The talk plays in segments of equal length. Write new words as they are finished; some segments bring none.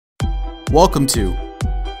Welcome to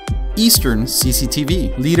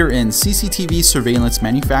EasternCCTV, leader in CCTV surveillance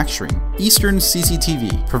manufacturing.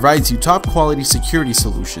 EasternCCTV provides you top quality security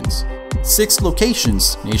solutions. 6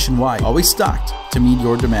 locations nationwide, always stocked to meet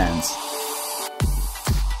your demands.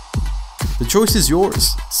 The choice is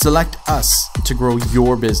yours. Select us to grow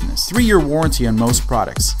your business. 3-year warranty on most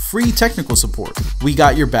products. Free technical support. We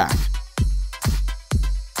got your back.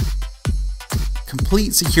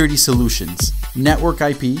 Complete security solutions. Network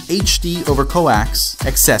IP, HD over coax,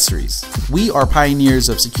 accessories. We are pioneers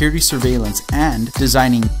of security surveillance and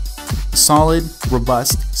designing solid,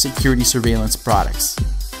 robust security surveillance products.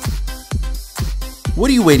 What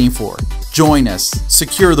are you waiting for? Join us.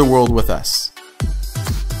 Secure the world with us.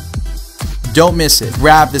 Don't miss it.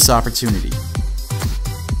 Grab this opportunity.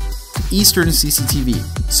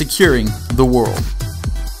 EasternCCTV, securing the world.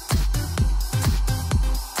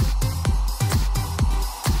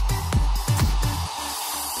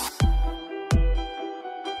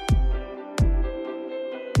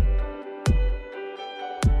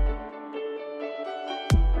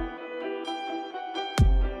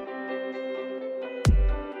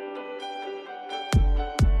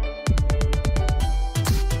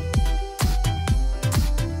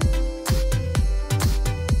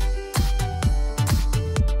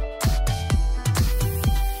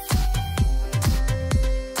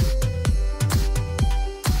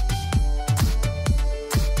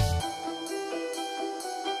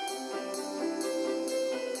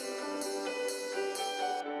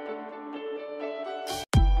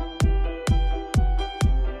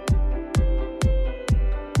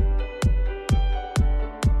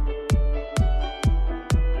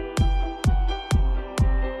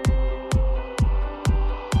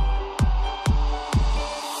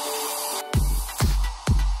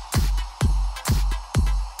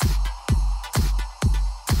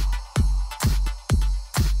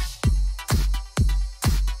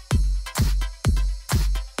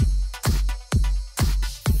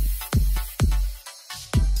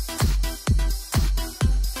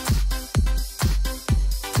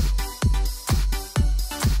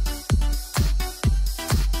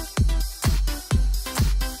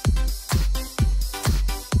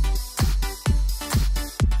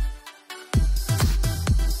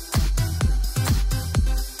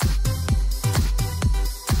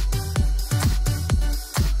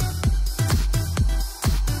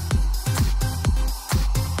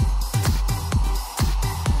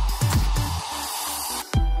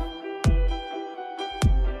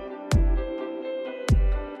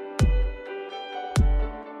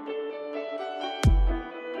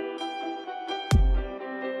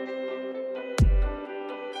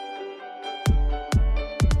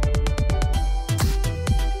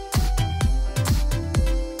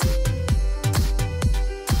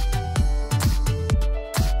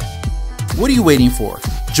 What are you waiting for?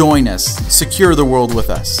 Join us. Secure the world with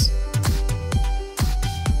us.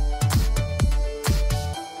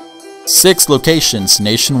 6 locations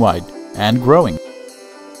nationwide and growing.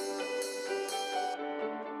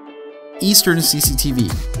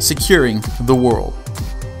 EasternCCTV, securing the world.